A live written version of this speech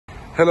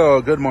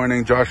Hello, good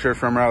morning. Josh here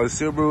from Raleigh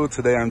Subaru.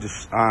 Today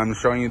I'm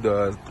showing you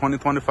the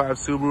 2025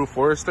 Subaru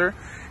Forester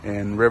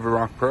in River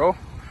Rock Pearl.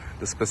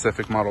 The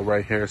specific model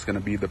right here is going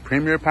to be the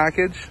Premier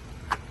package.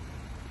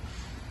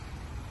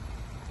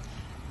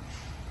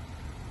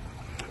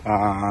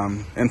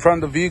 In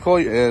front of the vehicle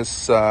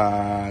is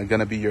going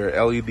to be your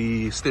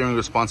LED steering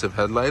responsive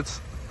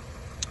headlights,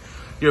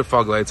 your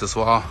fog lights as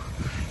well.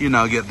 You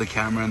now get the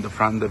camera in the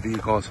front of the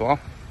vehicle as well.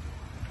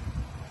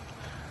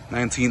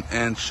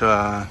 19-inch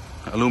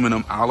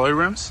aluminum alloy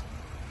rims,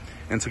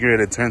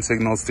 integrated turn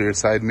signals to your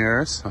side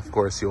mirrors. Of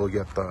course, you will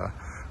get the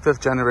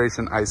 5th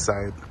generation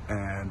eyesight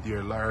and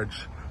your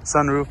large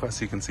sunroof,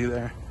 as you can see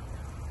there.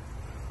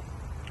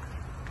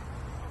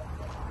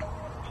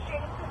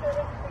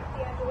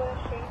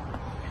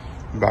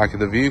 Back of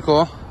the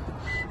vehicle,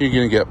 you're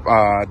gonna get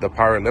the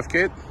power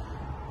liftgate.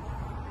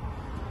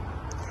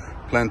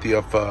 Plenty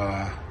of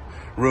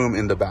room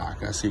in the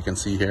back, as you can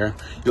see here.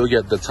 You'll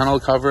get the tonneau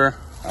cover,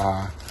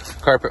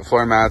 carpet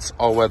floor mats,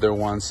 all-weather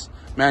ones,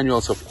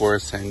 manuals of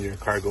course, and your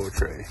cargo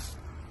tray.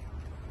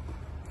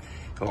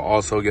 You'll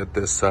also get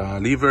this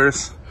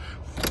levers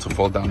to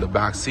fold down the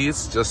back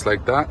seats, just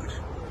like that,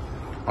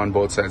 on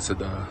both sides of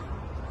the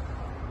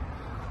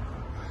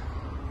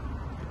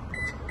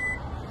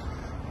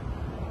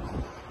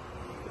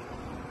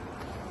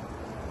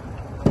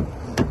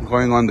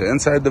Going on the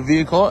inside of the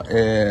vehicle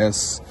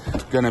is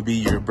gonna be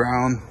your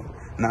brown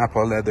Napa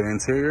leather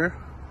interior.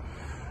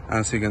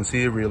 As you can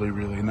see,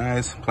 really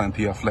nice.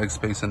 Plenty of leg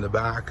space in the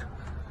back.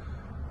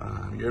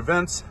 Your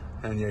vents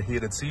and your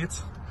heated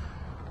seats.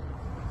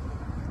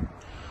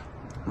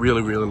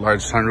 Really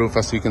large sunroof,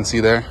 as you can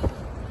see there.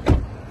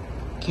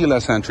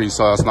 Keyless entry,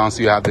 so as long as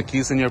you have the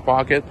keys in your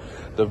pocket,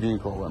 the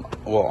vehicle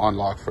will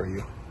unlock for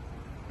you.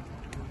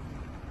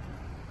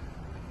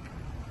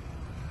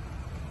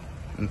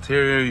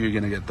 Interior, you're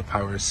gonna get the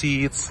power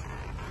seats,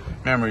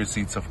 memory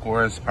seats of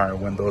course, power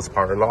windows,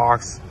 power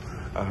locks,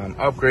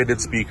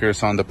 upgraded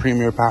speakers on the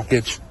Premier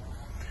package,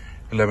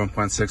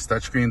 11.6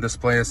 touchscreen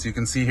display, as you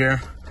can see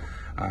here.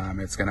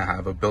 It's gonna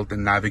have a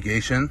built-in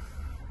navigation,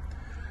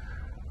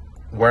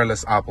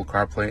 wireless Apple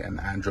CarPlay and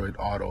Android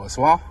Auto as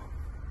well,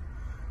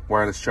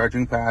 wireless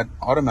charging pad,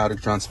 automatic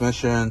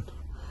transmission,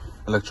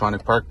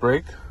 electronic park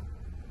brake.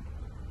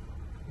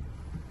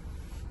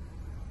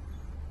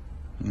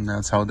 And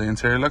that's how the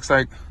interior looks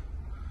like.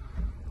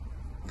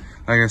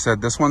 Like I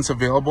said, this one's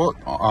available.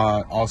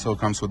 Also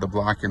comes with a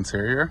black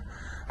interior,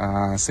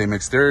 same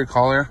exterior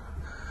color.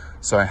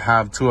 So I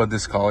have 2 of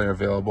this color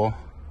available.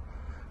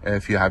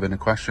 If you have any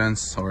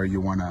questions or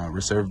you want to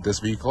reserve this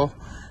vehicle,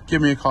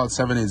 give me a call at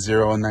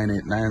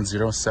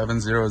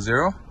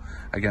 780-989-0700.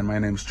 Again, my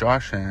name's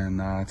Josh, and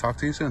talk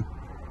to you soon.